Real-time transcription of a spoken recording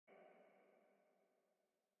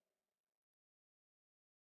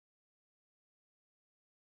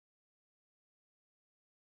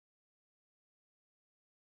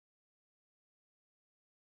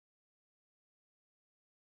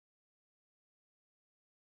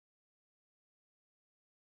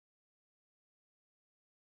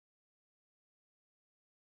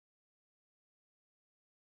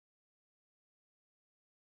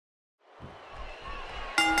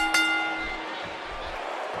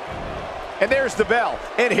And there's the bell,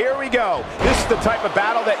 and here we go. This is the type of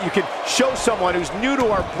battle that you can show someone who's new to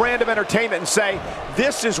our brand of entertainment and say,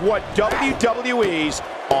 this is what WWE's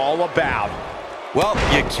all about. Well,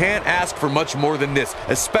 you can't ask for much more than this,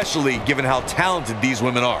 especially given how talented these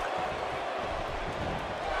women are.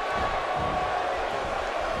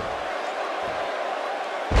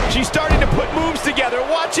 She's starting to put moves together.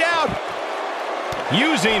 Watch out!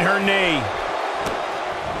 Using her knee.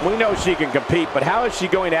 We know she can compete, but how is she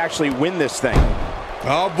going to actually win this thing?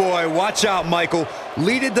 Oh boy, watch out, Michael.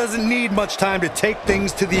 Lita doesn't need much time to take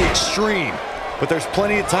things to the extreme. But there's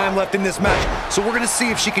plenty of time left in this match, so we're going to see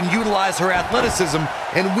if she can utilize her athleticism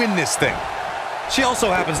and win this thing. She also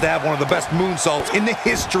happens to have one of the best moonsaults in the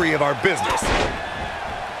history of our business.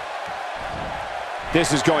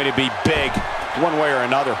 This is going to be big, one way or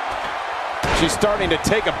another. She's starting to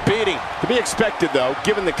take a beating. To be expected, though,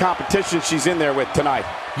 given the competition she's in there with tonight.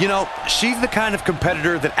 You know, she's the kind of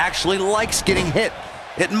competitor that actually likes getting hit.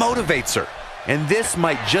 It motivates her. And this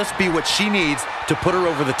might just be what she needs to put her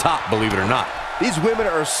over the top, believe it or not. These women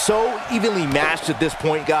are so evenly matched at this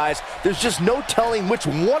point, guys. There's just no telling which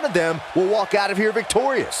one of them will walk out of here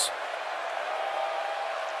victorious.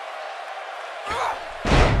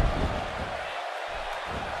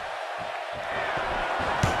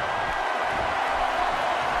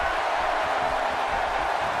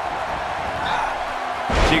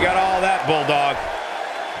 She got all that, Bulldog.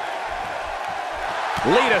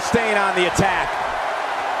 Lita staying on the attack.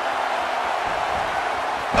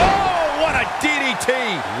 Oh, what a DDT!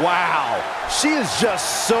 Wow. She is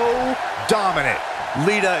just so dominant.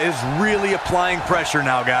 Lita is really applying pressure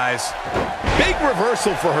now, guys. Big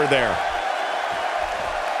reversal for her there.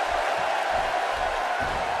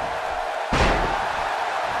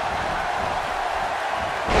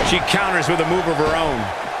 She counters with a move of her own.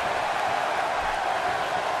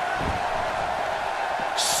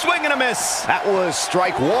 Swing and a miss. That was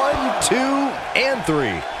strike 1, 2, and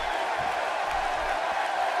 3.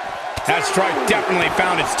 That strike definitely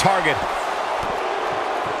found its target.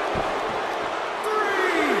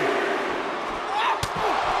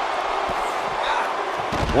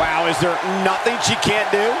 Wow, is there nothing she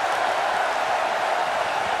can't do? 4,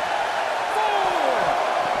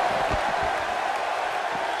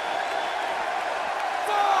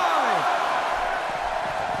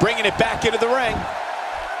 5. Bringing it back into the ring.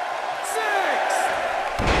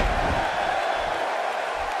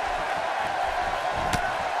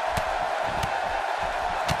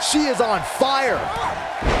 She is on fire.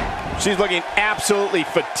 She's looking absolutely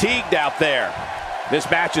fatigued out there. This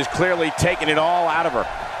match is clearly taking it all out of her.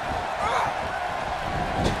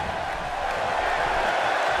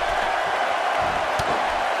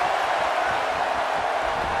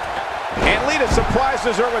 And Lita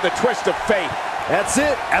surprises her with a twist of fate. That's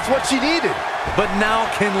it. That's what she needed. But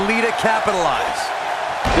now can Lita capitalize?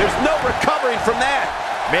 There's no recovering from that.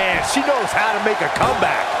 Man, she knows how to make a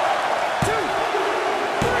comeback.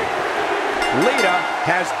 Lita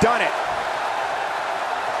has done it.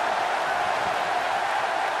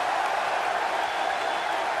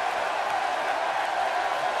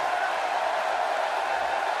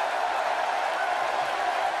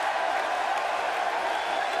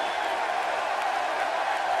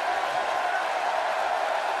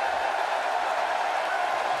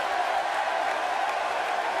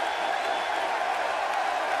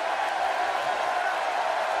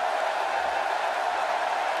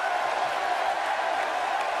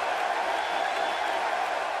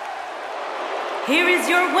 Here is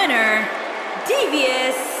your winner,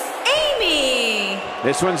 Devious Amy.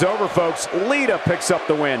 This one's over, folks. Lita picks up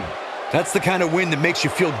the win. That's the kind of win that makes you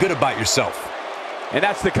feel good about yourself. And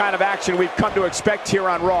that's the kind of action we've come to expect here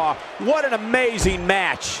on Raw. What an amazing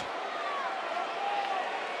match.